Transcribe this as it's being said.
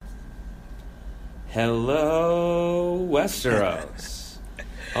Hello, Westeros.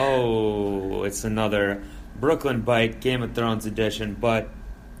 Oh, it's another Brooklyn Byte Game of Thrones edition, but,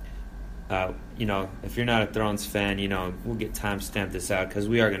 if you're not a Thrones fan, we'll get time-stamped this out because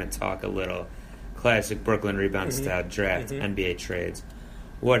we are going to talk a little classic Brooklyn rebound-style draft, NBA trades,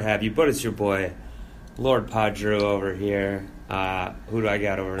 what have you. But it's your boy, Lord Padru over here. Who do I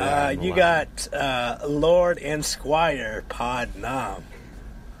got over there? You got Lord and Squire Pod Nam.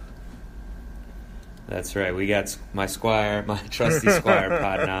 That's right. We got my squire, my trusty squire,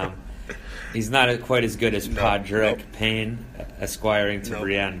 Podnam. He's not quite as good as Podrick Payne, esquiring to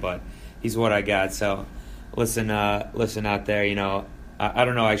Brienne, but he's what I got. So listen out there. I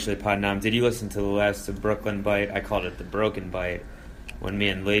don't know, actually, Podnam. Did you listen to the last of Brooklyn Byte? I called it the Broken Byte when me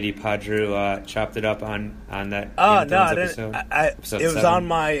and Lady Padru chopped it up on that. Oh, no, I didn't. Episode. It was 7. on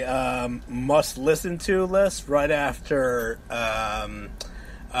my must-listen-to list right after...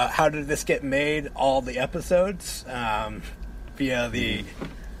 how did this get made? All the episodes via the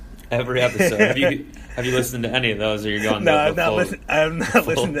every episode. have you listened to any of those, or you're going? No, I've not listened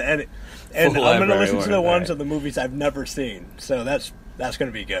to any. And I'm going to listen to the ones of the movies I've never seen. So that's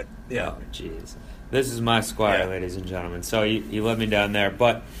going to be good. Yeah. Oh, jeez. This is my squire, ladies and gentlemen. So you let me down there,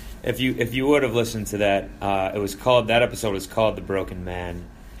 but if you would have listened to that, that episode was called The Broken Man.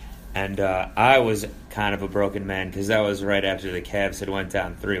 And I was kind of a broken man because that was right after the Cavs had went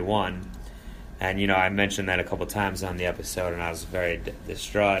down 3-1. And, I mentioned that a couple times on the episode, and I was very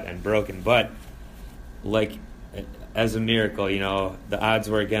distraught and broken. But, as a miracle, the odds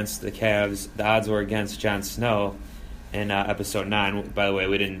were against the Cavs. The odds were against Jon Snow in Episode 9. By the way,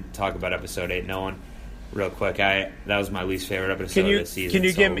 we didn't talk about Episode 8. No one. Real quick, that was my least favorite episode of the season. Can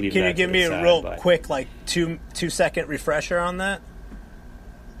you give me a real quick, 2-second refresher on that?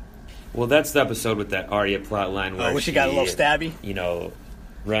 Well, that's the episode with that Arya plot line where she got a little stabby?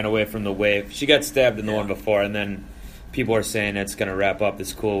 Ran away from the wave. She got stabbed in the one before, and then people are saying it's going to wrap up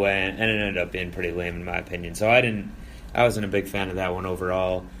this cool way, and it ended up being pretty lame in my opinion. So I wasn't a big fan of that one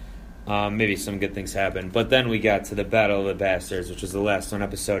overall. Maybe some good things happened. But then we got to the Battle of the Bastards, which was the last one,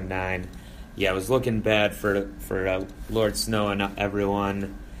 Episode 9. Yeah, it was looking bad for Lord Snow and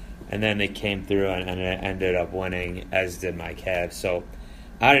everyone, and then they came through and it ended up winning, as did my Cavs. So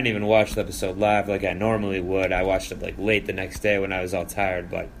I didn't even watch the episode live like I normally would. I watched it late the next day when I was all tired,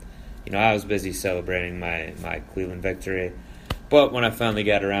 but I was busy celebrating my Cleveland victory. But when I finally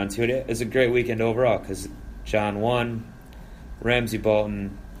got around to it, it was a great weekend overall because John won, Ramsey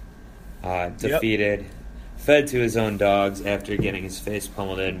Bolton defeated, fed to his own dogs after getting his face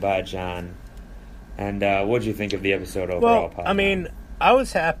pummeled in by John. And what did you think of the episode overall, Paul? I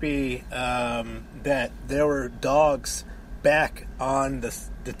was happy that there were dogs back on the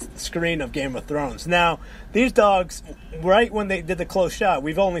screen of Game of Thrones. Now, these dogs, right when they did the close shot,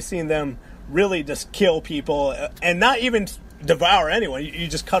 we've only seen them really just kill people and not even devour anyone. You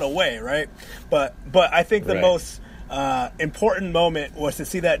just cut away, right? But I think the most important moment was to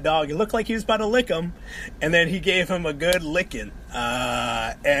see that dog. It looked like he was about to lick him, and then he gave him a good licking.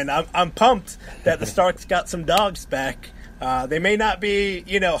 And I'm pumped that the Starks got some dogs back. They may not be,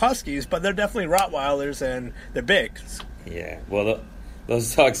 huskies, but they're definitely Rottweilers, and they're big. Yeah, well,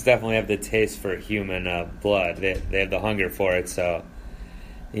 those dogs definitely have the taste for human blood. They have the hunger for it, so,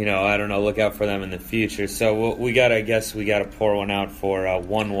 I don't know, look out for them in the future. So we got to pour one out for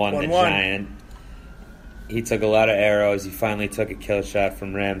 1-1 the Giant. He took a lot of arrows. He finally took a kill shot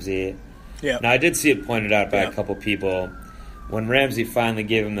from Ramsey. Yeah. Now, I did see it pointed out by a couple people. When Ramsey finally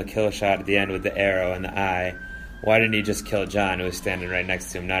gave him the kill shot at the end with the arrow in the eye, why didn't he just kill John, who was standing right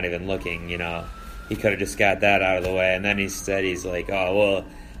next to him, not even looking, He could have just got that out of the way, and then he's like, oh, well,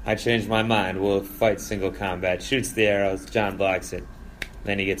 I changed my mind. We'll fight single combat. Shoots the arrows. John blocks it.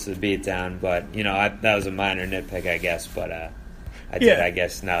 Then he gets the beat down. But, that was a minor nitpick, I guess. But I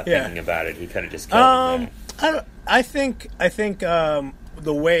guess, now thinking about it, he could have just killed him there. I think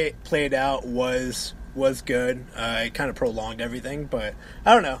the way it played out was good. It kind of prolonged everything, but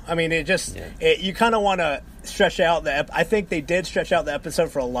I don't know. You kind of want to stretch out I think they did stretch out the episode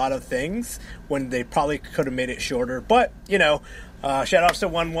for a lot of things when they probably could have made it shorter. But shout outs to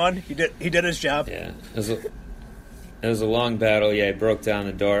 1-1. He did his job. Yeah, it was a long battle. Yeah, he broke down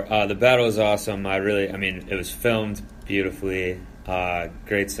the door. The battle was awesome. It was filmed beautifully.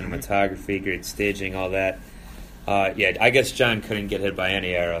 Great cinematography, great staging, all that. I guess John couldn't get hit by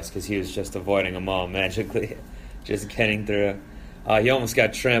any arrows because he was just avoiding them all magically, just getting through. He almost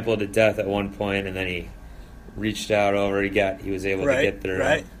got trampled to death at one point, and then he reached out over. He was able to get through.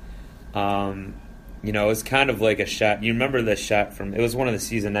 Right. It was kind of like a shot. You remember the shot it was one of the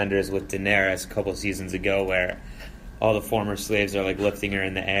season enders with Daenerys a couple seasons ago, where all the former slaves are lifting her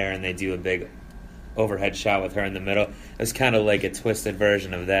in the air, and they do a big overhead shot with her in the middle. It was kind of like a twisted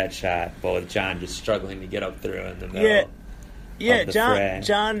version of that shot, but with John just struggling to get up through in the middle. Yeah,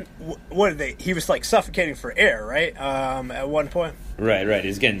 John. What did they? He was like suffocating for air, right? At one point. Right.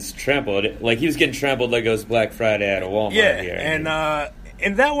 He's getting trampled. Like he was getting trampled like it was Black Friday at a Walmart here.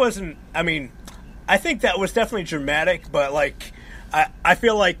 And that wasn't. I mean, I think that was definitely dramatic, but like, I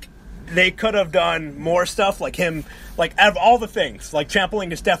feel like they could have done more stuff, like him. Like out of all the things, like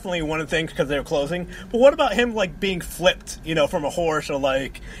trampling is definitely one of the things because they were closing. But what about him like being flipped, from a horse or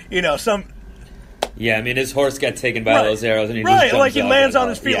like some. Yeah, I mean, his horse got taken by those arrows, and he just jumps like he lands on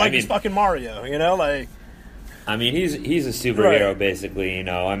his feet he's he's fucking Mario, like. I mean, he's a superhero, basically,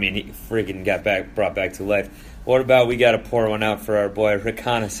 I mean, he freaking brought back to life. What about we got to pour one out for our boy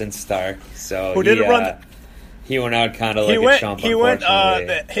Reconnaissance Star? So who didn't run? He went out kind of like a chump. He went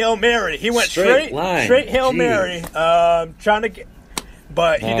the Hail Mary. He went straight Hail Mary, trying to get,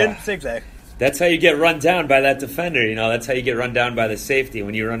 but he didn't zigzag. That's how you get run down by that defender. That's how you get run down by the safety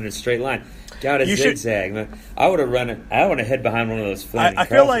when you run in a straight line. Got a zigzag, man. I would have run it. I would have hid behind one of those flaming I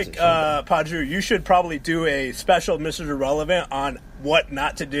feel like, Padru, you should probably do a special Mr. Irrelevant on what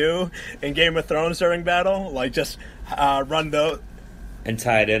not to do in Game of Thrones during battle. Like, just run those. And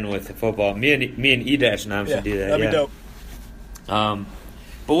tie it in with the football. Me and E-Nam should do that. That'd be dope.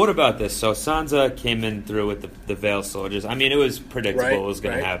 But what about this? So Sansa came in through with the Veil Soldiers. I mean, it was predictable it was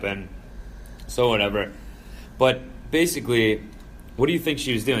going to happen. So whatever. But basically, what do you think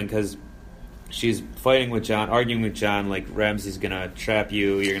she was doing? Because she's fighting with Jon, arguing with Jon, like, Ramsay's going to trap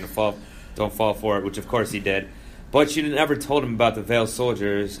you, you're going to fall, don't fall for it, which of course he did. But she never told him about the Veil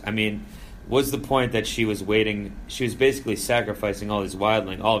Soldiers. I mean, was the point that she was waiting, she was basically sacrificing all these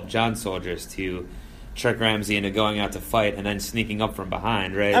wildling, all of Jon's soldiers to trick Ramsay into going out to fight and then sneaking up from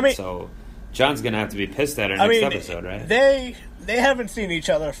behind, right? I mean, so Jon's going to have to be pissed at her next episode, right? They haven't seen each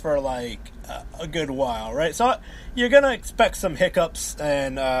other for, like, a good while, right? So you're going to expect some hiccups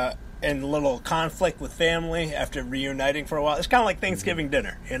and little conflict with family after reuniting for a while. It's kind of like Thanksgiving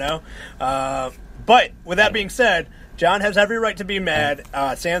dinner, But with that being said, Jon has every right to be mad.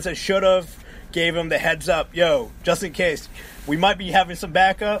 Sansa should have gave him the heads up, just in case we might be having some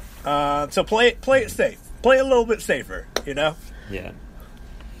backup. So play it safe, play it a little bit safer, Yeah.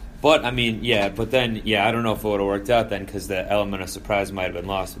 But I mean, but then I don't know if it would have worked out then because the element of surprise might have been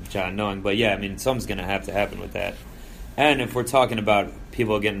lost with Jon knowing. But I mean, something's going to have to happen with that. And if we're talking about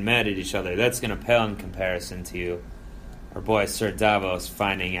people getting mad at each other, that's going to pale in comparison to our boy Sir Davos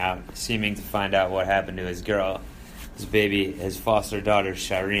seeming to find out what happened to his girl, his foster daughter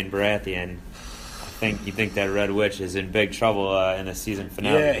Shireen Baratheon. You think that Red Witch is in big trouble in the season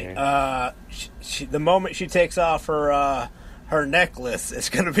finale? Yeah, the moment she takes off her necklace, it's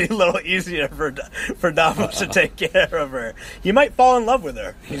going to be a little easier for Davos to take care of her. He might fall in love with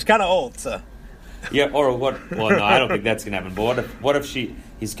her. He's kind of old, so. Yeah, or what? Well, no, I don't think that's gonna happen. But what if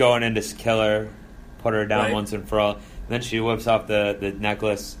he's going in to kill her, put her down once and for all, and then she whips off the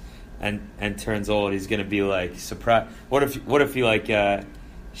necklace and turns old? He's gonna be like surprised. What if he like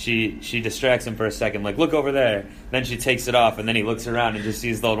she distracts him for a second, like look over there. Then she takes it off, and then he looks around and just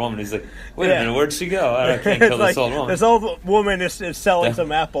sees the old woman. He's like, wait a minute, where'd she go? I can't kill this old woman. This old woman is selling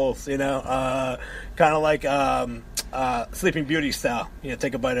some apples, kind of like Sleeping Beauty style.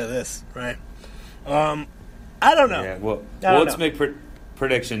 Take a bite of this, right? I don't know. Yeah, well let's make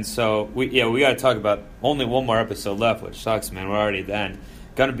predictions. So we got to talk about only one more episode left, which sucks, man. We're already then.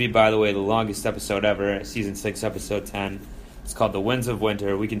 Gonna be, by the way, the longest episode ever, season 6, episode 10. It's called The Winds of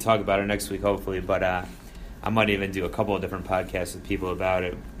Winter. We can talk about it next week, hopefully. But I might even do a couple of different podcasts with people about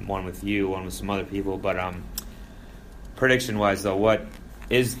it. One with you, one with some other people. But prediction wise, though, what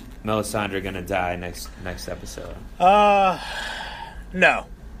is Melisandre gonna die next episode? No,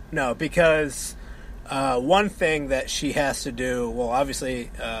 because. One thing that she has to do, well, obviously,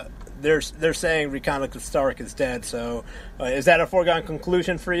 they're saying Rickon Stark is dead, so is that a foregone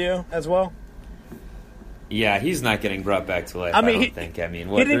conclusion for you as well? Yeah, he's not getting brought back to life, I don't think. I mean,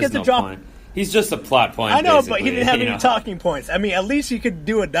 he didn't get to drop. Point. He's just a plot point, I know, basically, but he didn't have any talking points. I mean, at least you could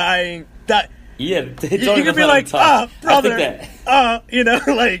do a dying... Yeah, you could be like, brother,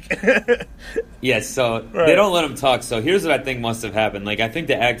 like... Yes, so they don't let him talk. So here's what I think must have happened. Like, I think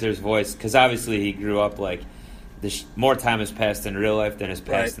the actor's voice, because obviously he grew up, like, more time has passed in real life than has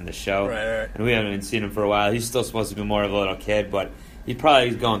passed in the show. Right. And we haven't even seen him for a while. He's still supposed to be more of a little kid, but he probably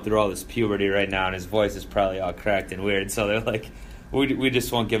is going through all this puberty right now, and his voice is probably all cracked and weird. So they're like, we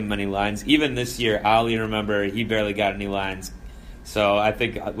just won't give him any lines. Even this year, Ali, remember, he barely got any lines. So I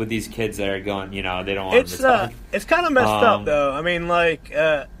think with these kids that are going, they don't want him to talk. It's kind of messed up, though. I mean, like...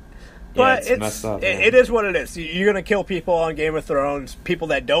 But it's messed up. It is what it is. You're going to kill people on Game of Thrones, people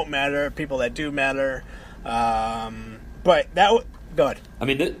that don't matter, people that do matter. But go ahead. I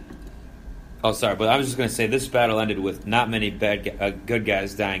mean, sorry, but I was just going to say this battle ended with not many good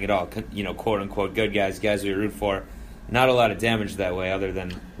guys dying at all. Quote unquote good guys we root for. Not a lot of damage that way, other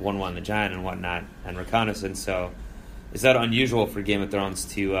than 1-1 the Giant and whatnot, and reconnaissance. So, is that unusual for Game of Thrones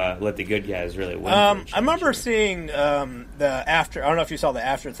to let the good guys really win? I remember seeing the after. I don't know if you saw the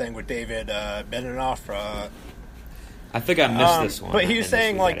after thing with David Benioff. I think I missed this one. But he was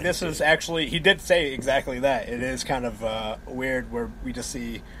saying like this is actually. He did say exactly that. It is kind of weird where we just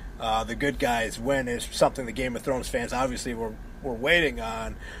see the good guys win. Is something the Game of Thrones fans obviously were waiting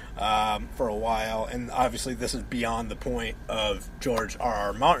on for a while, and obviously this is beyond the point of George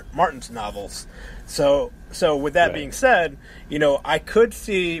R.R. Martin's novels. So with that being said, I could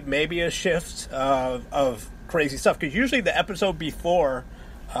see maybe a shift of crazy stuff, because usually the episode before,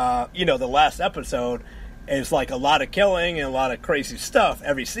 the last episode is like a lot of killing and a lot of crazy stuff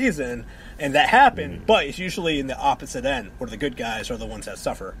every season, and that happened, but it's usually in the opposite end, where the good guys are the ones that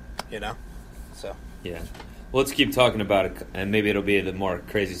suffer, So yeah. Well, let's keep talking about it, and maybe it'll be the more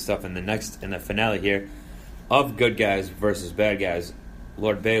crazy stuff in the finale here of good guys versus bad guys.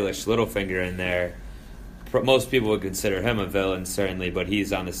 Lord Baelish, Littlefinger in there. Most people would consider him a villain, certainly, but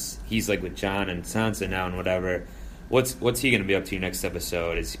he's on this. He's like with Jon and Sansa now and whatever. What's he going to be up to next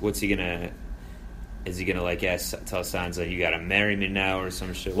episode? Is he gonna like tell Sansa you got to marry me now or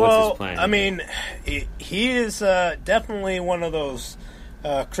some shit? What's his plan? I mean, he is definitely one of those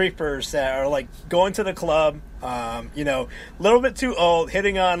creepers that are like going to the club, a little bit too old,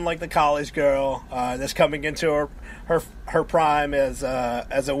 hitting on like the college girl that's coming into her prime as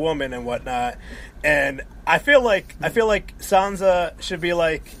a woman and whatnot. And I feel like Sansa should be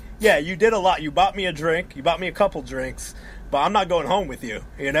like, yeah, you did a lot. You bought me a drink. You bought me a couple drinks, but I'm not going home with you.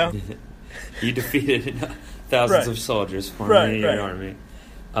 You defeated thousands of soldiers for me in your army.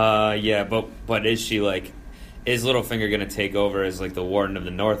 But is she like? Is Littlefinger going to take over as like the Warden of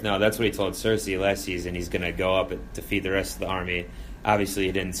the North now? That's what he told Cersei last season. He's going to go up and defeat the rest of the army. Obviously,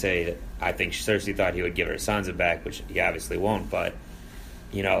 he didn't say that. I think Cersei thought he would give her Sansa back, which he obviously won't. But,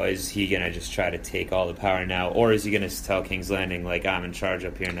 is he going to just try to take all the power now? Or is he going to tell King's Landing, like, I'm in charge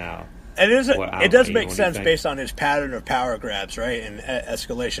up here now? It does make sense based on his pattern of power grabs, right, and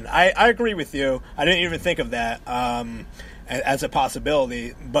escalation. I agree with you. I didn't even think of that as a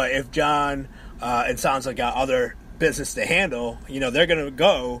possibility. But if Jon and Sansa got other business to handle, they're going to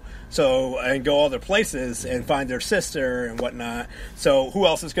go other places and find their sister and whatnot. So who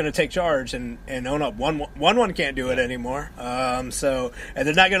else is going to take charge and own up? One can't do it anymore. And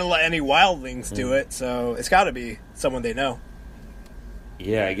they're not going to let any wildlings do it. So it's got to be someone they know.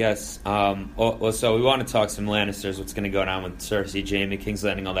 Yeah, I guess. So we want to talk some Lannisters, what's going to go down with Cersei, Jaime, King's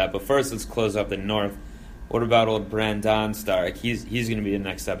Landing, all that. But first, let's close up the North. What about old Bran Stark? He's going to be in the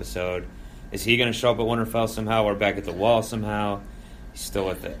next episode. Is he going to show up at Winterfell somehow, or back at the Wall somehow? He's still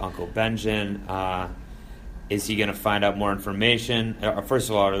with Uncle Benjen. Is he going to find out more information? First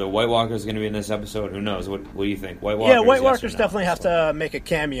of all, are the White Walkers going to be in this episode? Who knows? What do you think? White Walkers? Yeah, White Walkers definitely have to make a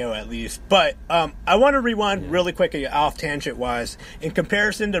cameo at least. But I want to rewind really quickly, off tangent-wise. In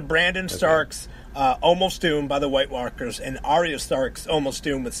comparison to Brandon Stark's almost doomed by the White Walkers and Arya Stark's almost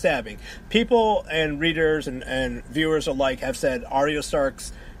doomed with stabbing, people and readers and viewers alike have said Arya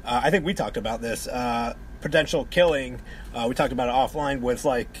Stark's, I think we talked about this, potential killing, we talked about it offline,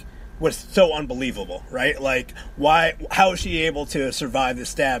 was so unbelievable, right? Like, how is she able to survive the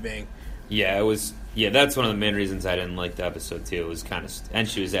stabbing? Yeah, it was. Yeah, that's one of the main reasons I didn't like the episode too. It was kind of, and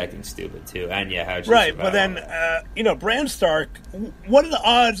she was acting stupid too. And how she right? But then, Bran Stark. What are the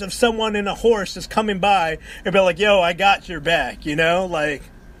odds of someone in a horse just coming by and be like, "Yo, I got your back,"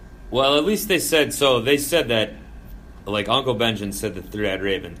 Well, at least they said so. They said that. Like, Uncle Benjen said the Three-Eyed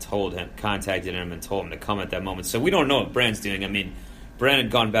Raven contacted him and told him to come at that moment. So we don't know what Bran's doing. I mean, Bran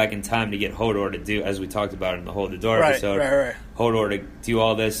had gone back in time to get Hodor to do, as we talked about in the Hold the Door episode, right. Hodor to do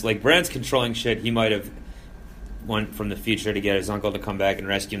all this. Like, Bran's controlling shit. He might have went from the future to get his uncle to come back and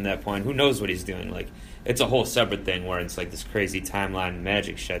rescue him at that point. Who knows what he's doing? Like, it's a whole separate thing where it's like this crazy timeline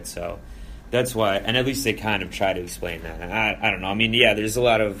magic shit. So that's why, and at least they kind of try to explain that. I don't know. I mean, yeah, there's a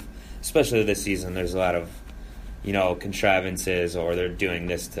lot of, especially this season, there's a lot of, contrivances, or they're doing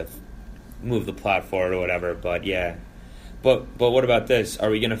this to move the plot forward or whatever. But yeah, but what about this?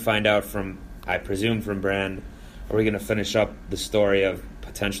 Are we going to find out I presume from Bran? Are we going to finish up the story of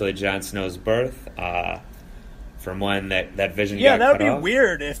potentially Jon Snow's birth from when that vision? Yeah, that would be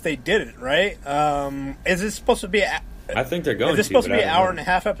weird if they didn't. Right? Is it supposed to be? I think they're going. Is this supposed to be an hour and a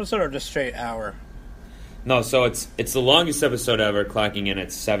half episode or just straight hour? No, so it's the longest episode ever, clocking in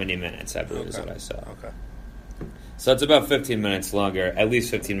at 70 minutes, I believe is what I saw. Okay. So it's about 15 minutes longer, at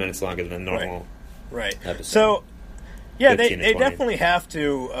least 15 minutes longer than a normal episode. So, yeah, 15 they to 20. definitely have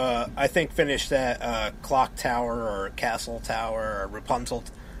to, I think, finish that clock tower or castle tower or Rapunzel.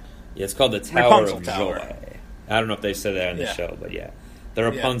 Yeah, it's called the Tower Rapunzel of Tower. Joy. I don't know if they said that in the show, but yeah. The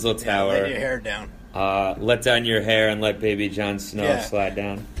Rapunzel Yeah, Tower. let your hair down. Let down your hair and let baby Jon Snow slide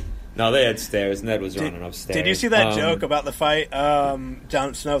down. No, they had stairs. Ned was running upstairs. Did you see that joke about the fight?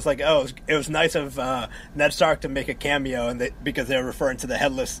 Jon Snow's like, "Oh, it was nice of Ned Stark to make a cameo," and because they were referring to the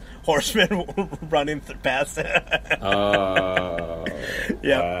headless horseman running past it. Oh,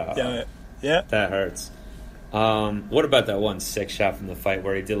 yeah. That hurts. What about that one sick shot from the fight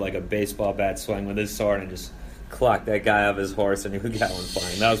where he did like a baseball bat swing with his sword and just clocked that guy off his horse and he got one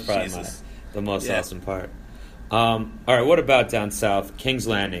flying? That was probably the most awesome part. All right, what about down south? King's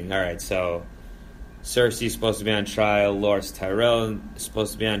Landing. All right, so Cersei's supposed to be on trial. Loras Tyrell is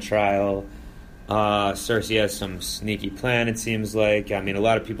supposed to be on trial. Cersei has some sneaky plan, it seems like. I mean, a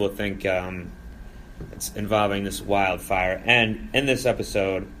lot of people think it's involving this wildfire. And in this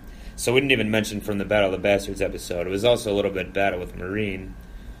episode, so we didn't even mention from the Battle of the Bastards episode, it was also a little bit battle with Meereen.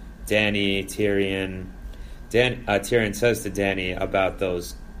 Dany, Tyrion. Tyrion says to Dany about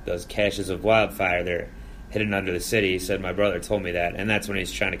those caches of wildfire there hidden under the city. He said, "My brother told me that," and that's when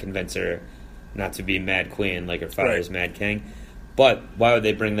he's trying to convince her not to be Mad Queen like her father's Mad King. But why would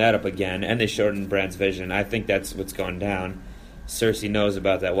they bring that up again? And they showed it in Bran's vision. I think that's what's going down. Cersei knows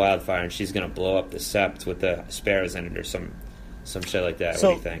about that wildfire, and she's going to blow up the sept with the sparrows in it or some shit like that. So,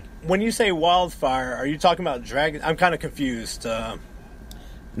 what do you think? When you say wildfire, are you talking about dragon? I'm kind of confused.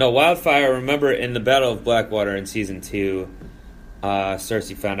 No, wildfire, remember in the Battle of Blackwater in Season 2,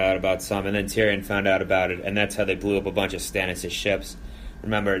 Cersei found out about some, and then Tyrion found out about it, and that's how they blew up a bunch of Stannis' ships.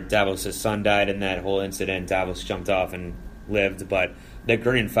 Remember, Davos' son died in that whole incident. Davos jumped off and lived, but the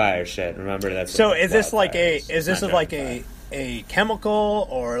green fire shit, remember, that's so what is this like a chemical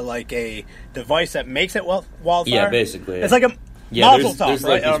or like a device that makes it wildfire? Yeah, basically. It's like a Mazel tov,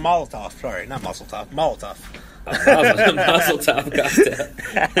 right? Like or Molotov, sorry, not Mazel tov, Molotov. Mazel tov cocktail.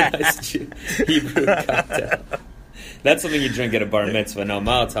 Nice Hebrew cocktail. That's something you drink at a bar mitzvah. No,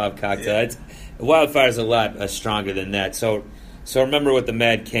 Molotov cocktail. Yeah. Wildfire's a lot stronger than that. So remember what the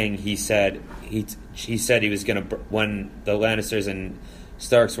Mad King, he said. He said he was going to, when the Lannisters and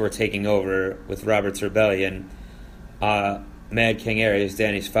Starks were taking over with Robert's rebellion, Mad King Aerys,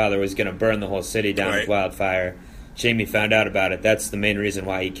 Dany's father, was going to burn the whole city down with wildfire. Jaime found out about it. That's the main reason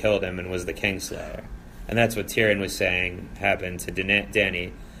why he killed him and was the Kingslayer. And that's what Tyrion was saying happened to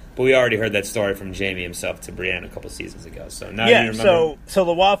Dany. But we already heard that story from Jaime himself to Brienne a couple seasons ago. So now you remember. So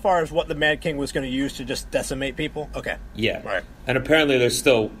the wildfire is what the Mad King was going to use to just decimate people? Okay. Yeah. Right. And apparently there's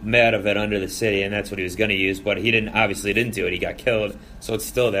still mad of it under the city, and that's what he was going to use. But he obviously didn't do it. He got killed, so it's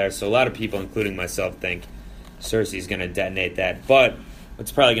still there. So a lot of people, including myself, think Cersei's going to detonate that. But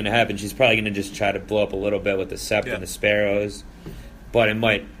what's probably going to happen, she's probably going to just try to blow up a little bit with the sept and the sparrows. But it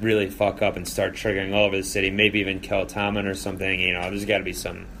might really fuck up and start triggering all over the city. Maybe even kill Tommen or something. You know, there's got to be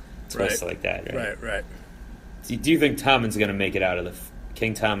some twist like that, right? Right. Do you think Tommen's going to make it out of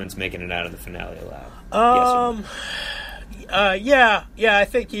King Tommen's making it out of the finale alive? Yeah, I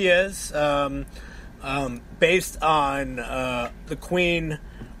think he is. Based on the Queen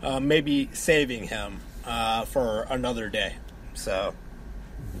maybe saving him for another day. So,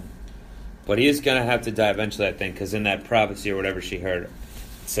 but he is going to have to die eventually, I think, because in that prophecy or whatever she heard, it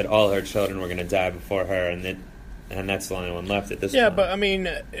said all her children were going to die before her, and that's the only one left at this point. Yeah, but I mean,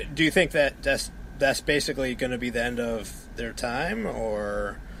 do you think that's basically going to be the end of their time,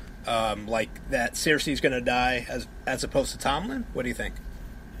 or like that Cersei's going to die as opposed to Tommen? What do you think?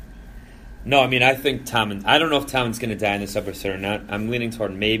 No, I mean, I think Tommen. I don't know if Tommen's going to die in this episode or not. I'm leaning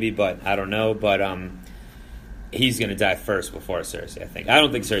toward maybe, but I don't know. But he's going to die first before Cersei, I think. I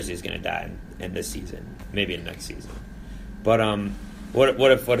don't think Cersei's going to die in this season. Maybe in next season. But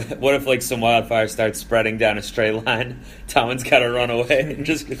what if like some wildfire starts spreading down a straight line? Tommen's got to run away and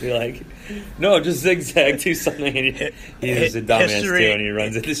just be like, no, just zigzag, do something. And he's a dumbass too, and he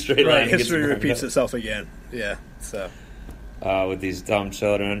runs in the straight line. And history repeats itself again. Yeah. So with these dumb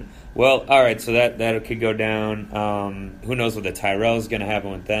children. Well, all right. So that could go down. Who knows what the Tyrell's going to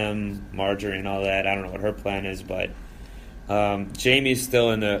happen with them, Marjorie and all that. I don't know what her plan is, but Jaime's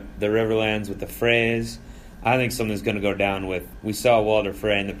still in the Riverlands with the Freys. I think something's going to go down with... We saw Walder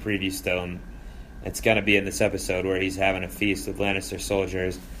Frey in the preview stone. It's going to be in this episode where he's having a feast with Lannister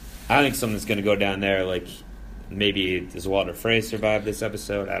soldiers. I think something's going to go down there. Like, maybe does Walder Frey survive this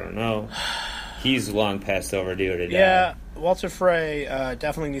episode? I don't know. He's long past overdue to die. Yeah, Walter Frey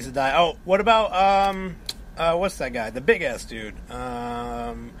definitely needs to die. Oh, what about what's that guy? The big ass dude.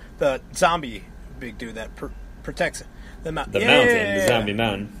 The zombie big dude that protects the mountain. The zombie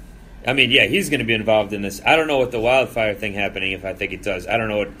mountain. I mean, yeah, he's going to be involved in this. I don't know what the wildfire thing happening, if I think it does. I don't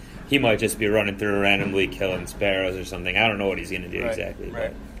know what... He might just be running through randomly killing sparrows or something. I don't know what he's going to do exactly.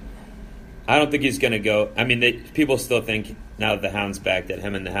 Right. But I don't think he's going to go... I mean, people still think, now that the Hound's back, that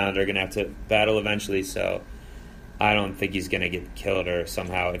him and the Hound are going to have to battle eventually, so I don't think he's going to get killed or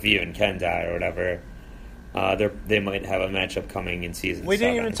somehow, if he even can die or whatever. They might have a matchup coming in season 7. We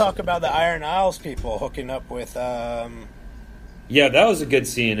didn't even talk about the Iron Isles people hooking up with... Yeah, that was a good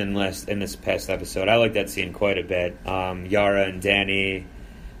scene in this past episode. I like that scene quite a bit. Yara and Dany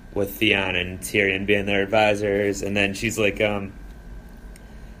with Theon and Tyrion being their advisors, and then she's like,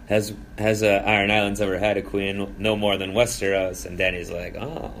 has Iron Islands ever had a queen? No more than Westeros. And Dany's like,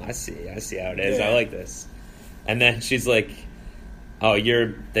 oh, I see how it is. Yeah. I like this. And then she's like, oh,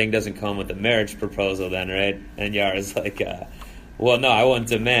 your thing doesn't come with a marriage proposal then, right? And Yara's like, well, no, I wouldn't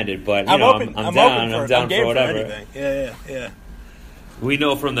demand it, but I'm down for whatever. Yeah. We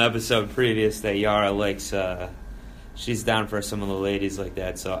know from the episode previous that Yara likes, she's down for some of the ladies like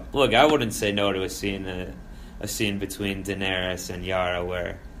that. So, look, I wouldn't say no to a scene between Daenerys and Yara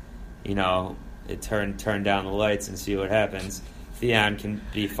where, it turn down the lights and see what happens. Theon can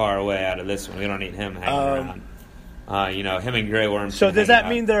be far away out of this one. We don't need him hanging around. Him and Grey Worm. So does that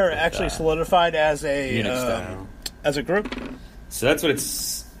mean they're actually solidified as a group? So that's what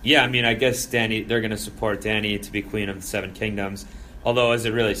it's... Yeah, I mean, I guess they're going to support Dany to be Queen of the Seven Kingdoms. Although, is it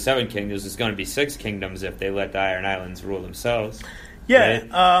really 7 kingdoms? It's going to be 6 kingdoms if they let the Iron Islands rule themselves. Yeah,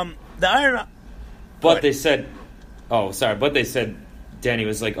 right? The Iron... But they said... Oh, sorry. But they said Dany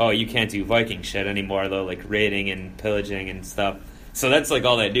was like, oh, you can't do Viking shit anymore, though, like raiding and pillaging and stuff. So that's like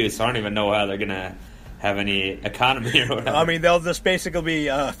all they do. So I don't even know how they're going to have any economy or whatever. I mean, they'll just basically be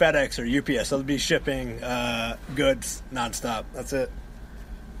FedEx or UPS. They'll be shipping goods nonstop. That's it.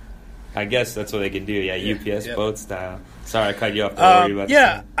 I guess that's what they can do. Yeah, UPS boat style. Sorry, I cut you off. What were you about to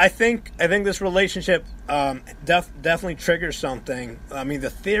say? I think this relationship definitely triggers something. I mean, the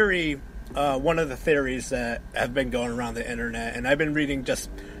theory, one of the theories that have been going around the internet, and I've been reading just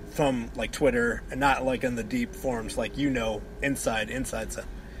from like Twitter and not like in the deep forums, like inside stuff.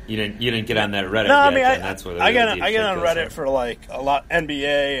 You didn't get on that Reddit. No, yet, I mean that's where I get on Reddit for like a lot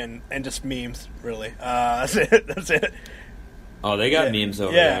NBA and just memes. Really, that's it. Oh, they got memes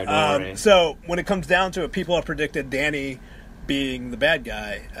over there. Don't worry. So when it comes down to it, people have predicted Dany being the bad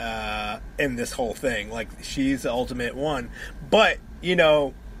guy in this whole thing. Like she's the ultimate one. But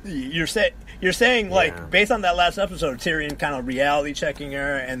you're saying like based on that last episode, Tyrion kind of reality checking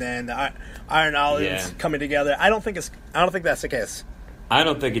her, and then the Iron Islands coming together. I don't think that's the case. I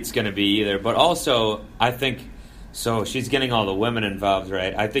don't think it's going to be either. But also, I think so. She's getting all the women involved,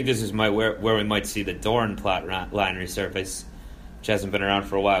 right? I think this is where we might see the Dorne plot line resurface, which hasn't been around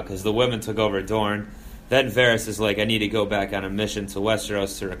for a while, because the women took over Dorne. Then Varys is like, I need to go back on a mission to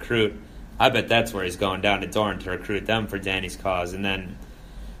Westeros to recruit. I bet that's where he's going, down to Dorne to recruit them for Dany's cause. And then,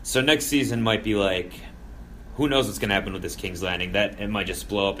 so next season might be like, who knows what's going to happen with this King's Landing. That it might just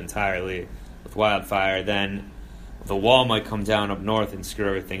blow up entirely with wildfire. Then the wall might come down up north and screw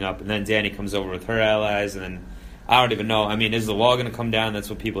everything up. And then Dany comes over with her allies. And then, I don't even know. I mean, is the wall going to come down? That's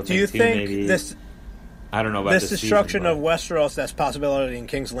what people think, too, maybe. Do you think I don't know about this destruction of Westeros, that's possibility in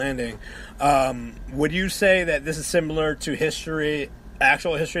King's Landing. Would you say that this is similar to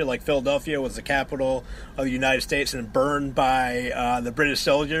actual history, like Philadelphia was the capital of the United States and burned by the British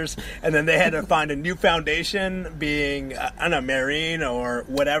soldiers, and then they had to find a new foundation, being Marine or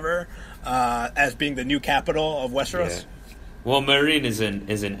whatever, as being the new capital of Westeros? Yeah. Well, Marine is in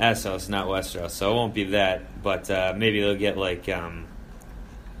Essos, not Westeros, so it won't be that. But maybe they'll get like, I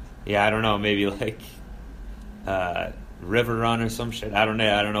don't know, maybe like. River Run or some shit. I don't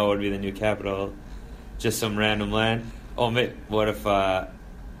know what would be the new capital. Just some random land. Oh, what if... well,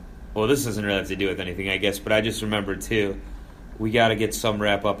 this doesn't really have to do with anything, I guess, but I just remembered, too, we got to get some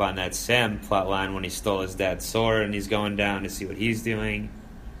wrap up on that Sam plotline when he stole his dad's sword and he's going down to see what he's doing.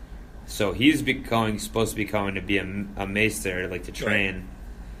 So he's supposed to be going to be a maester, like to train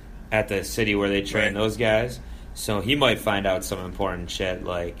at the city where they train those guys. So he might find out some important shit,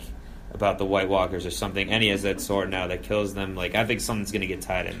 like... about the White Walkers or something, and he has that sword now that kills them. Like, I think something's going to get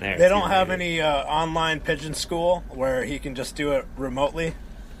tied in there. They don't have any online pigeon school where he can just do it remotely?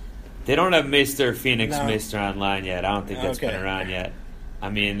 They don't have Maester Phoenix Maester Online yet. I don't think that's been around yet. I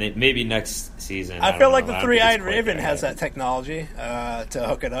mean, maybe next season. I feel like the Three-Eyed Raven has that technology to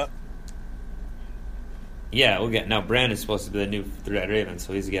hook it up. Yeah, we'll get... Now, Bran is supposed to be the new Three-Eyed Raven,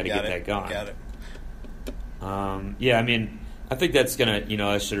 so he's got to get that going. Got it. I mean... I think that's gonna,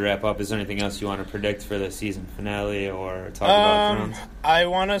 that should wrap up. Is there anything else you want to predict for the season finale or talk about Thrones? I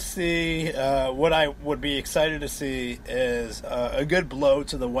want to see what I would be excited to see is a good blow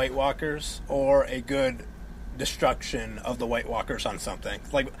to the White Walkers or a good destruction of the White Walkers on something.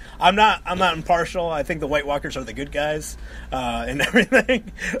 Like I'm not impartial. I think the White Walkers are the good guys and everything.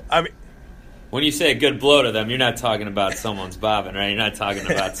 I mean. When you say a good blow to them, you're not talking about someone's bobbing, right? You're not talking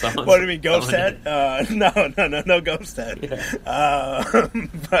about someone's... What do you mean, ghost head? No ghost head. Yeah.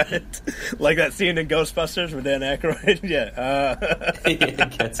 But like that scene in Ghostbusters with Dan Aykroyd, yeah.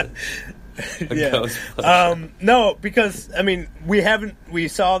 Gets it. Yeah. No, because we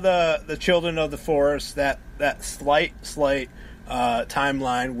saw the Children of the Forest, that slight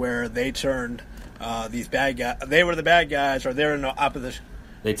timeline where they turned these bad guys. They were the bad guys, or they're in the opposition.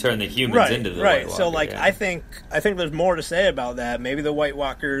 They turn the humans into the White Walkers. So, I think there's more to say about that. Maybe the White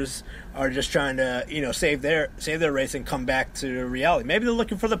Walkers are just trying to, save their race and come back to reality. Maybe they're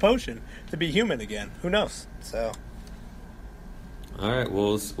looking for the potion to be human again. Who knows? So, all right.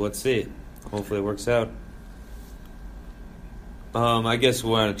 Well, let's see. Hopefully, it works out. I guess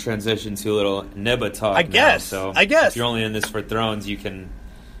we want to transition to a little Nibba talk. I guess. If you're only in this for Thrones, you can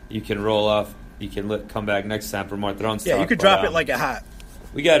roll off. You can come back next time for more Thrones talk. Yeah, you could drop it like a hot.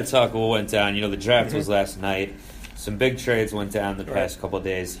 We got to talk what went down. The draft was last night. Some big trades went down the past couple of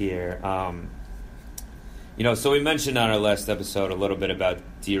days here. So we mentioned on our last episode a little bit about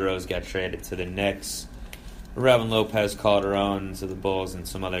D-Rose got traded to the Knicks. Robin Lopez, Calderon to the Bulls, and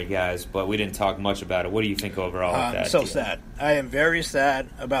some other guys, but we didn't talk much about it. What do you think overall of that? I'm so sad. I am very sad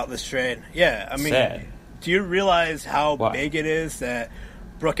about this trade. Yeah, sad. Do you realize how big it is that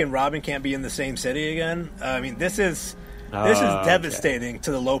Brooke and Robin can't be in the same city again? This is devastating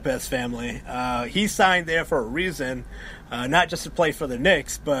to the Lopez family. He signed there for a reason, not just to play for the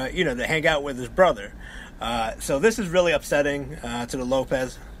Knicks, but to hang out with his brother. So this is really upsetting to the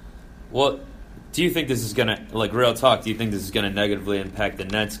Lopez. Well, do you think this is gonna, real talk? Do you think this is gonna negatively impact the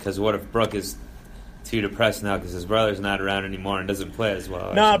Nets? Because what if Brooke is too depressed now because his brother's not around anymore and doesn't play as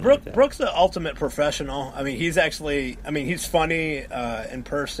well? No, Brooke's the ultimate professional. He's actually, he's funny in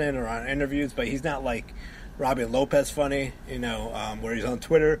person or on interviews, but he's not like Robin Lopez funny, where he's on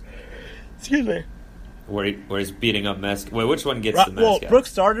Twitter. Excuse me. Where he's beating up mascots. Wait, which one gets the mascots? Well,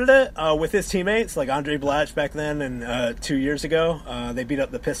 Brooks started it with his teammates, like Andre Blatch back then and 2 years ago. They beat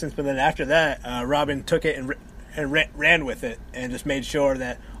up the Pistons, but then after that, Robin took it and ran with it and just made sure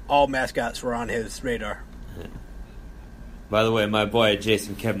that all mascots were on his radar. Yeah. By the way, my boy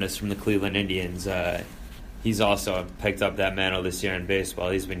Jason Kepnes from the Cleveland Indians, he's also picked up that mantle this year in baseball.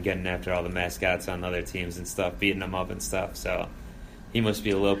 He's been getting after all the mascots on other teams and stuff, beating them up and stuff. So he must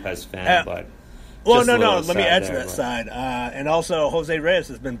be a Lopez fan, but... Well, no. Let me add to that side. And also, Jose Reyes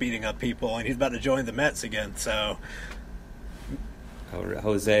has been beating up people, and he's about to join the Mets again. So,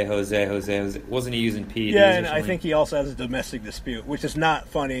 Jose. Wasn't he using PEDs? Yeah, and I think he also has a domestic dispute, which is not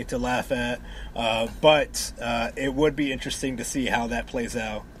funny to laugh at. But it would be interesting to see how that plays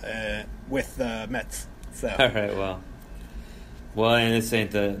out with the Mets. So. All right, well, and this ain't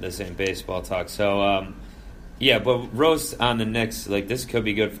the same baseball talk. So, yeah, but Rose on the Knicks, this could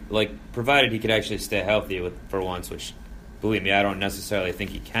be good, provided he could actually stay healthy for once, which, believe me, I don't necessarily think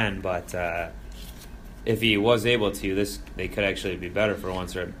he can, but if he was able to, they could actually be better for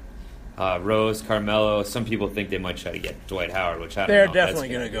once. Rose, Carmelo, some people think they might try to get Dwight Howard, which I don't know. They're definitely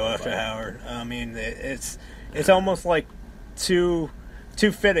going to go after Howard. It's almost like too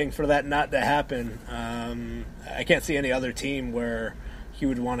fitting for that not to happen. I can't see any other team where he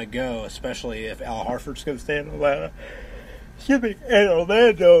would want to go, especially if Al Horford's going to stay in Atlanta. Excuse me, in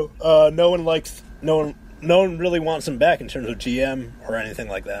Orlando, no one really wants him back in terms of GM or anything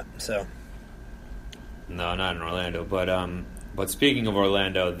like that. So, no, not in Orlando. But speaking of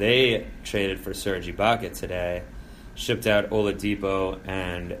Orlando, they traded for Serge Ibaka today, shipped out Oladipo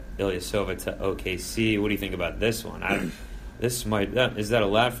and Ilyasova to OKC. What do you think about this one? Is that a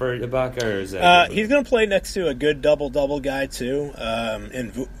lot for Ibaka, or is that? He's going to play next to a good double guy too,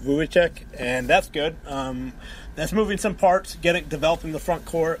 in Vucevic, and that's good. That's moving some parts, developing the front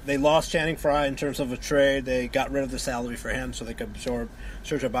court. They lost Channing Frye in terms of a trade. They got rid of the salary for him so they could absorb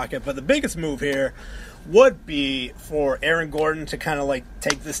Serge Ibaka. But the biggest move here would be for Aaron Gordon to kind of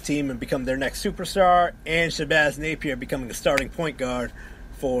take this team and become their next superstar, and Shabazz Napier becoming a starting point guard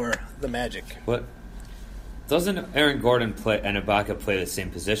for the Magic. What? Doesn't Aaron Gordon and Ibaka play the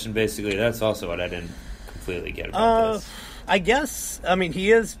same position, basically? That's also what I didn't completely get about this. I guess,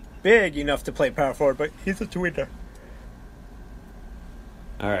 he is big enough to play power forward, but he's a tweener.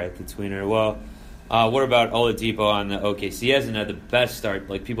 All right, the tweener. Well, what about Oladipo on the OKC? He hasn't had the best start.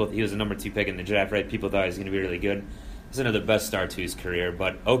 He was the number 2 pick in the draft, right? People thought he was going to be really good. isn't it the best start to his career,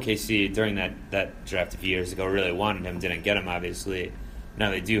 but OKC during that draft a few years ago really wanted him, didn't get him obviously. Now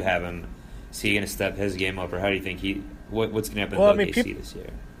they do have him. Is he going to step his game up, or how do you think what's going to happen with OKC this year?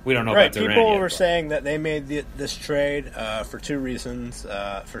 We don't know about Durant people yet, were saying that they made this trade for two reasons: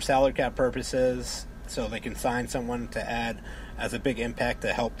 for salary cap purposes, so they can sign someone to add as a big impact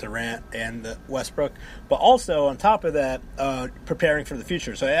to help Durant and Westbrook, but also on top of that, preparing for the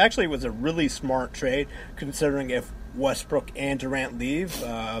future. So it actually was a really smart trade, considering if Westbrook and Durant leave,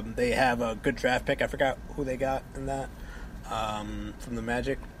 they have a good draft pick. I forgot who they got in that from the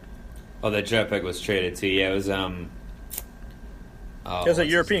Magic. Oh, that draft pick was traded too. Yeah, it was. It was a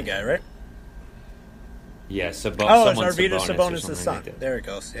European guy, right? Yeah, it's Arvydas Sabonis' son. Like there it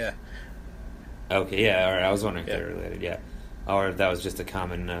goes. Yeah. Okay. Yeah. All right. I was wondering if they're related. Yeah. Or if that was just a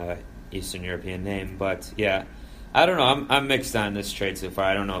common Eastern European name. But yeah, I don't know. I'm mixed on this trade so far.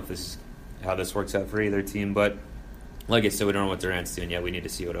 I don't know if this is how this works out for either team. But like I said, we don't know what Durant's doing yet. We need to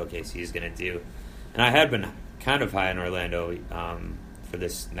see what OKC is going to do. And I had been kind of high in Orlando for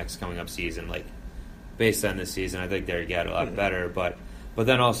this next coming up season. Like based on this season, I think they get a lot better. But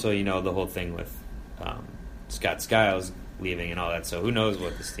then also, the whole thing with Scott Skiles leaving and all that. So who knows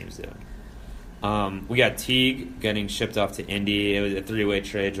what this team's doing. We got Teague getting shipped off to Indy. It was a three-way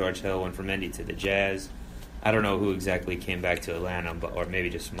trade. George Hill went from Indy to the Jazz. I don't know who exactly came back to Atlanta, or maybe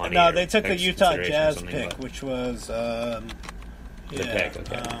just money. No, they took the Utah Jazz pick, which was the pick.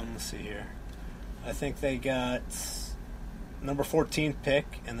 Okay. Let's see here. I think they got number 14 pick,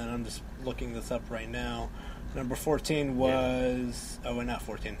 and then I'm just looking this up right now. Number 14 was not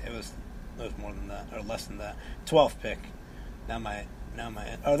 14. It was more than that, or less than that. 12th pick.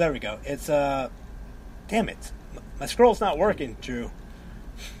 Oh, there we go. It's damn it, my scroll's not working, Drew.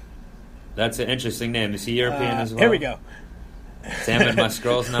 That's an interesting name. Is he European as well? Here we go. Damn it, my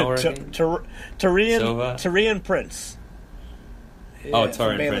scroll's not working. Taurean Prince. Yeah,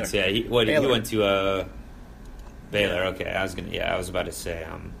 Taurean Prince. Yeah, he went to Baylor. Okay, I was about to say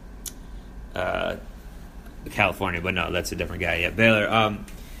California, but no, that's a different guy. Yeah, Baylor.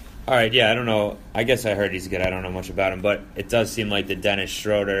 All right, yeah, I don't know. I guess I heard he's good. I don't know much about him, but it does seem like the Dennis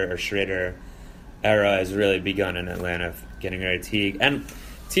Schroeder era has really begun in Atlanta, getting rid of Teague. And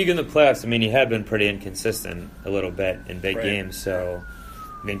Teague in the playoffs, I mean, he had been pretty inconsistent a little bit in big games, so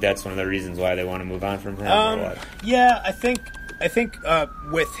I think that's one of the reasons why they want to move on from him. Or what? Yeah, I think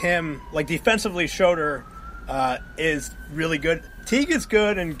with him, like defensively, Schroeder is really good. Teague is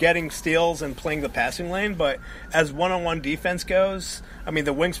good in getting steals and playing the passing lane, but as one-on-one defense goes, I mean,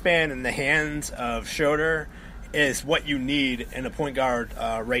 the wingspan and the hands of Schroeder is what you need in a point guard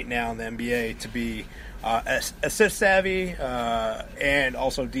right now in the NBA to be assist savvy and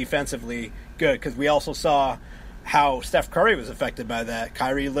also defensively good, because we also saw how Steph Curry was affected by that.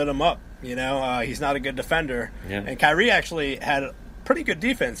 Kyrie lit him up. He's not a good defender, and Kyrie actually had a pretty good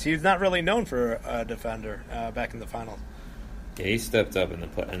defense. He's not really known for a defender back in the finals. Yeah, he stepped up in the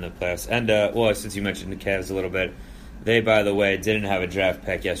playoffs. And since you mentioned the Cavs a little bit, they, by the way, didn't have a draft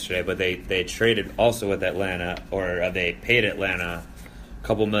pick yesterday, but they traded also with Atlanta, or they paid Atlanta a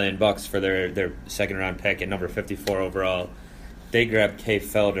couple $1 million for their second round pick at number 54 overall. They grabbed Kay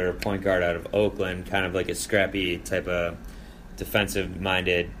Felder, point guard out of Oakland, kind of like a scrappy type of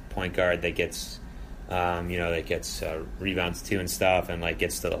defensive-minded point guard that gets, rebounds too and stuff, and like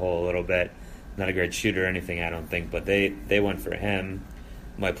gets to the hole a little bit. Not a great shooter or anything, I don't think, but they went for him.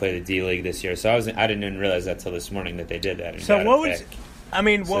 Might play the D League this year, so I didn't even realize that till this morning that they did that. So what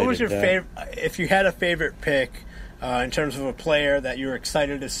was your favorite? If you had a favorite pick in terms of a player that you were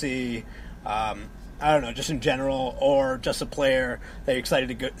excited to see, I don't know, just in general, or just a player that you're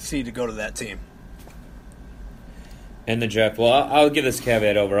excited to see to go to that team? In the draft, well, I'll give this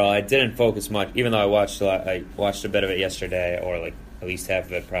caveat overall. I didn't focus much, even though I watched a lot. I watched a bit of it yesterday, or like at least half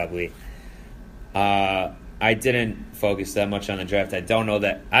of it probably. I didn't focus that much on the draft. I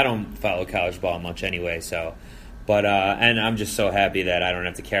don't follow college ball much anyway, so. But and I'm just so happy that I don't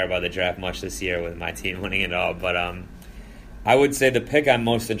have to care about the draft much this year with my team winning it all. But I would say the pick I'm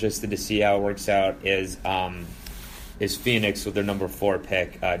most interested to see how it works out is Phoenix with their number 4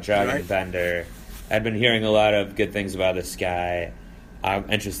 pick, Dragan Bender. I've been hearing a lot of good things about this guy. I'm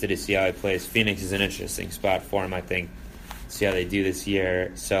interested to see how he plays. Phoenix is an interesting spot for him, I think. See how they do this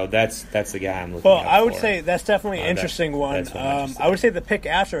year. So that's the guy I'm looking at. Well, I would say that's definitely an interesting one. I would say the pick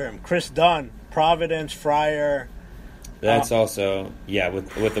after him, Chris Dunn, Providence, Friar. That's also,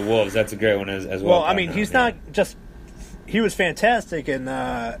 with the Wolves. That's a great one as well. Well, I mean, he's not just – he was fantastic in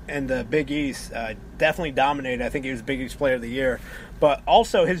the Big East. Definitely dominated. I think he was Big East Player of the Year. But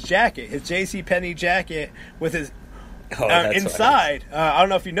also his jacket, his JCPenney jacket with his inside. I don't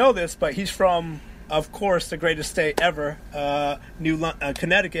know if you know this, but he's from of course, the greatest state ever,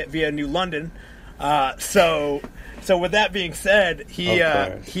 Connecticut via New London. So with that being said,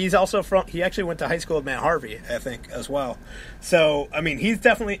 he's also he actually went to high school with Matt Harvey, I think, as well. So I mean, he's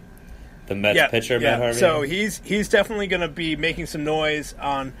definitely the Mets pitcher, Matt Harvey. So he's definitely going to be making some noise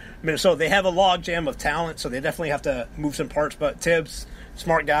on Minnesota. They have a logjam of talent, so they definitely have to move some parts. But Tibbs,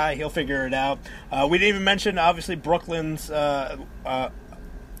 smart guy, he'll figure it out. We didn't even mention, obviously, Brooklyn's.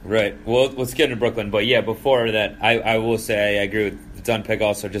 Right. Well, let's get into Brooklyn. But yeah, before that, I will say I agree with the Dunn pick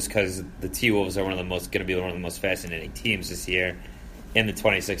also, just because the T-Wolves are going to be one of the most fascinating teams this year in the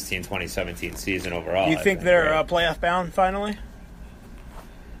 2016-2017 season overall. Do you think they're playoff bound finally?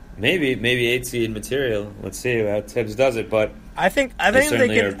 Maybe 8 seed material. Let's see how Tibbs does it. But I think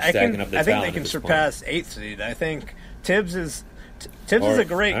they can surpass 8 seed. I think Tibbs is a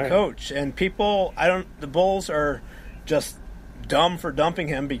great coach, and the Bulls are just dumb for dumping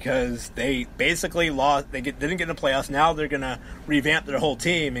him because they basically lost. They didn't get in the playoffs. Now they're going to revamp their whole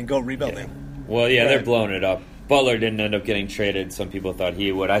team and go rebuilding. Yeah. Well, yeah, they're blowing it up. Butler didn't end up getting traded. Some people thought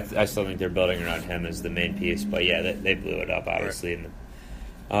he would. I still think they're building around him as the main piece. But yeah, they blew it up obviously. Right.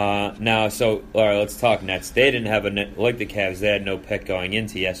 Now, all right, let's talk Nets. They didn't have like the Cavs. They had no pick going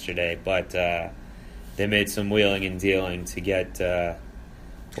into yesterday, but they made some wheeling and dealing to get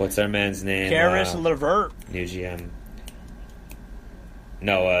what's our man's name? Karis LeVert, new GM.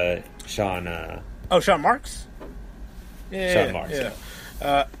 No, Sean. Sean Marks. Yeah, Sean Marks.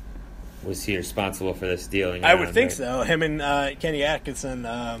 Yeah. Was he responsible for this dealing? I would think so. Him and Kenny Atkinson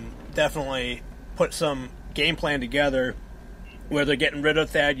definitely put some game plan together where they're getting rid of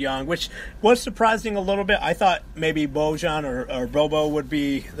Thad Young, which was surprising a little bit. I thought maybe Bojan or Bobo would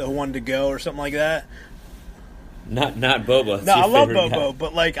be the one to go or something like that. Not Bobo. No, I love Bobo,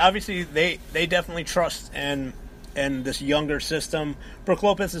 but obviously they definitely trust in this younger system. Brook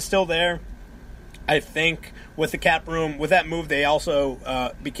Lopez is still there. I think with the cap room, with that move, they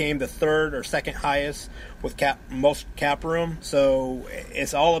also became the third or second highest with most cap room. So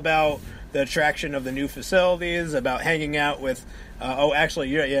it's all about the attraction of the new facilities, about hanging out with.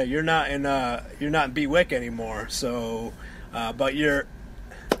 You're not in BWIC anymore. So, but you're.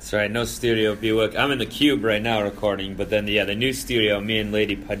 That's right. No studio BWIC. I'm in the Cube right now recording, but then the new studio. Me and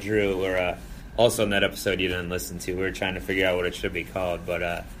Lady Padru were also in that episode you didn't listen to. We were trying to figure out what it should be called, but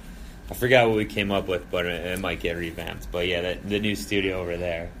I forgot what we came up with. But it might get revamped. But yeah, the new studio over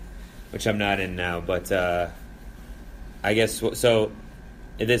there, which I'm not in now. But I guess so.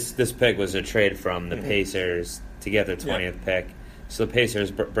 This pick was a trade from the Pacers to get their 20th pick. So the Pacers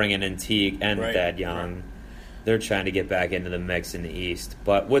bringing in Teague and Thad Young. Right. They're trying to get back into the mix in the East.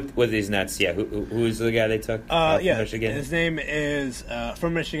 But with these Nets, who's the guy they took from Michigan? His name is,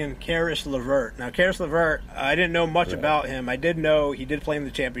 from Michigan, Karis LeVert. Now, Karis LeVert, I didn't know much about him. I did know he did play in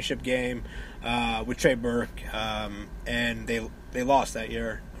the championship game with Trey Burke, and they lost that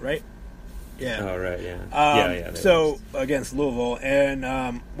year, right? Yeah. Oh, right, yeah. So, against Louisville.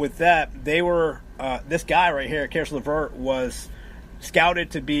 And with that, they were this guy right here, Karis LeVert, was scouted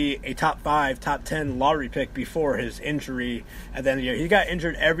to be a top 5, top 10 lottery pick before his injury at the end of the year. He got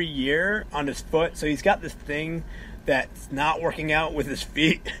injured every year on his foot, so he's got this thing that's not working out with his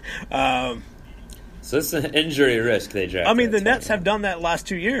feet. So it's an injury risk they drafted. I mean, the Nets have done that last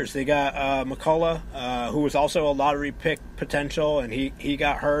 2 years. They got McCullough, who was also a lottery pick potential, and he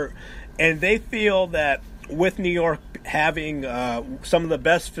got hurt. And they feel that with New York having some of the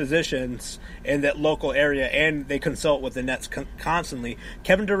best physicians in that local area, and they consult with the Nets constantly.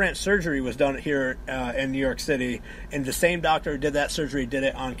 Kevin Durant's surgery was done here in New York City, and the same doctor who did that surgery did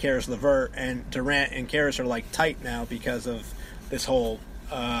it on Karis LeVert, and Durant and Karis are tight now because of this whole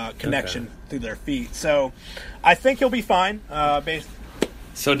connection through their feet. So I think he'll be fine.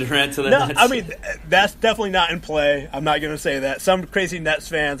 So Durant to the Nets? I mean, that's definitely not in play. I'm not going to say that. Some crazy Nets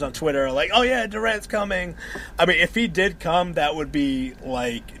fans on Twitter are like, oh, yeah, Durant's coming. I mean, if he did come, that would be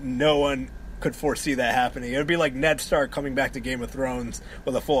no one could foresee that happening. It would be like Ned Stark coming back to Game of Thrones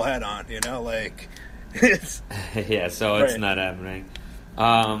with a full head on, it's yeah, so it's not happening.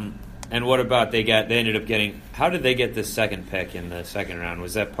 And what about they ended up getting? How did they get this second pick in the second round?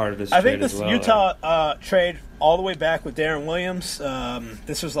 Was that part of this trade? I think this Utah trade all the way back with Darren Williams.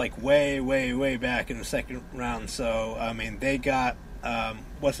 This was way back in the second round. So I mean, they got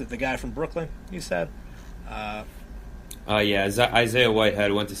the guy from Brooklyn? You said. Isaiah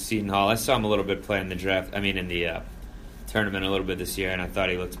Whitehead went to Seton Hall. I saw him a little bit play in the draft. I mean, in the tournament a little bit this year, and I thought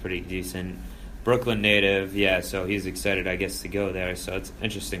he looked pretty decent. Brooklyn native, so he's excited, I guess, to go there. So it's an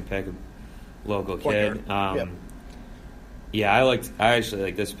interesting pick, local kid. I actually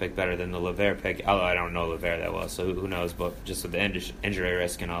like this pick better than the LeVert pick, although I don't know LeVert that well, so who knows, but just with the injury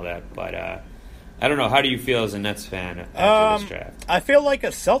risk and all that. But I don't know. How do you feel as a Nets fan after this draft? I feel like a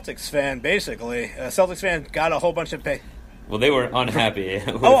Celtics fan, basically. A Celtics fan got a whole bunch of pay. Well, they were unhappy.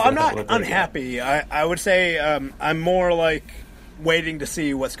 I'm not unhappy. I would say I'm more like waiting to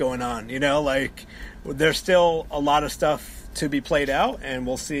see what's going on. Like there's still a lot of stuff to be played out, and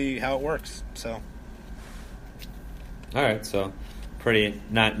we'll see how it works. So, all right. So, pretty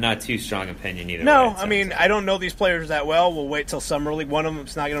not too strong opinion either. No, way, I mean I don't know these players that well. We'll wait till summer league. One of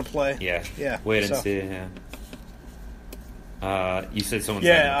them's not going to play. Yeah. Wait and see. Yeah. You said someone's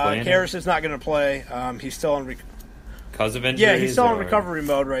not going to play. Harris is not going to play. He's still on. Because of injuries? Yeah, he's still in recovery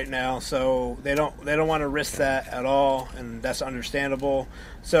mode right now, so they don't want to risk that at all, and that's understandable.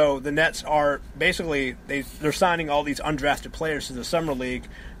 So the Nets are basically they're signing all these undrafted players to the summer league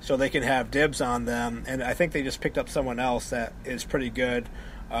so they can have dibs on them, and I think they just picked up someone else that is pretty good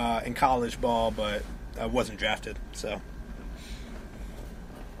in college ball, but wasn't drafted. So,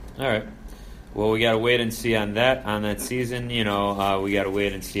 all right. Well, we got to wait and see on that season. We got to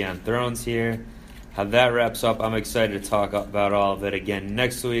wait and see on Thrones here. How that wraps up, I'm excited to talk about all of it again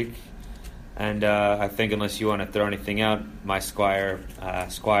next week. And I think unless you want to throw anything out, my Squire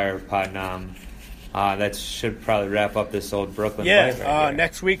Podnam, that should probably wrap up this old Brooklyn fight right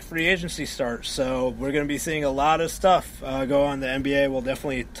next week free agency starts. So we're going to be seeing a lot of stuff go on the NBA. We'll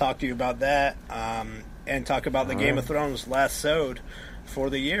definitely talk to you about that and talk about the Game of Thrones last sewed for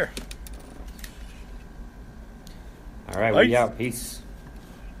the year. All right, we out. Peace.